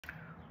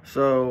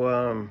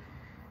So,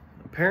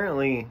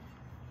 apparently,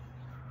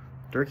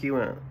 Derkie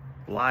went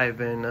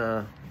live and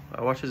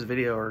I watched his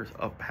video, or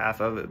up half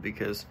of it,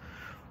 because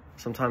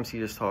sometimes he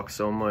just talks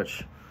so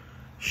much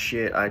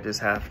shit, I just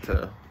have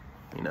to,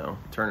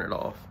 turn it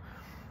off.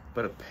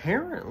 But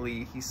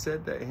apparently, he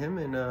said that him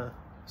and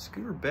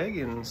Scooter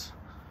Beggins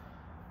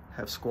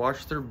have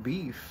squashed their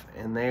beef,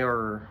 and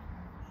they're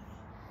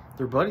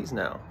buddies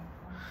now.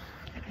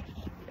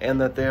 And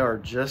that they are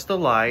just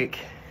alike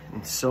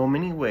in so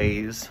many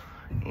ways,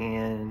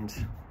 and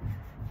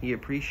he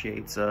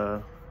appreciates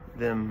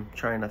them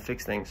trying to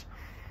fix things.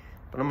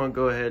 But I'm gonna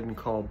go ahead and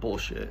call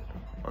bullshit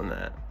on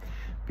that,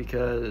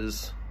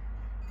 because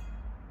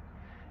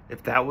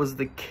if that was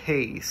the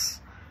case,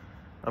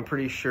 I'm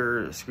pretty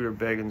sure Scooter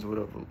Beggins would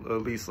have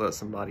at least let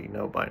somebody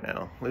know by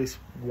now. At least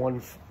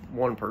one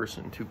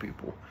person, two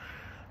people.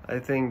 I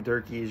think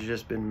Derkie has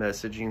just been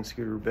messaging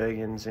Scooter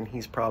Beggins, and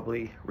he's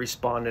probably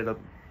responded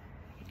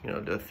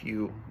to a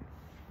few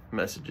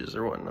messages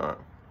or whatnot.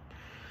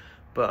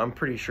 But I'm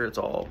pretty sure it's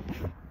all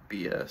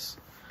BS.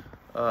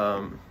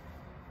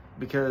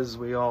 Because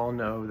we all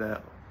know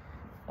that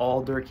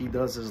all Derkie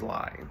does is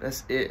lie.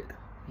 That's it.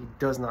 He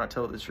does not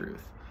tell the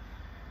truth.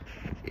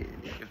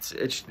 It's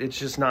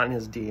just not in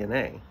his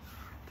DNA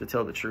to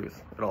tell the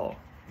truth at all.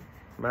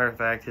 Matter of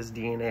fact, his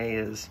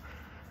DNA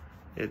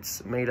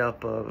it's made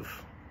up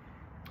of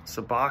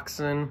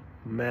Suboxone,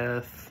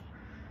 meth,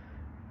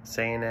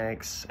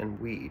 Xanax, and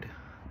weed.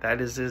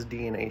 That is his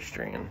DNA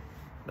strand.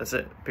 That's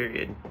it,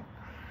 period.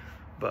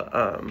 But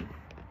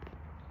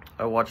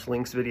I watched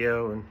Link's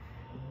video,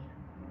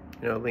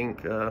 and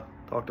Link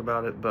talked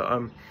about it, but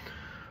I'm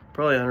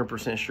probably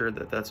 100% sure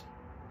that that's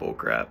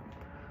bullcrap.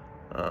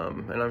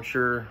 And I'm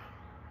sure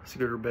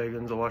Scooter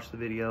Beggins will watch the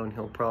video, and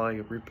he'll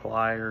probably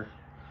reply or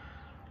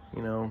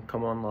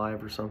come on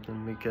live or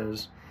something,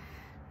 because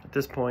at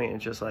this point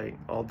it's just like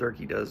all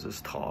Derkie does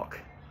is talk.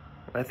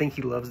 I think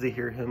he loves to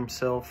hear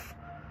himself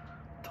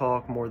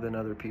talk more than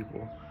other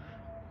people,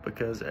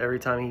 because every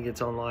time he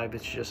gets on live,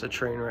 it's just a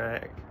train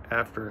wreck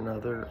after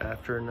another,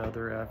 after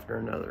another, after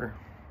another.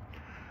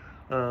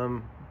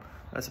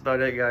 That's about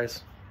it,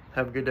 guys.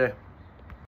 Have a good day.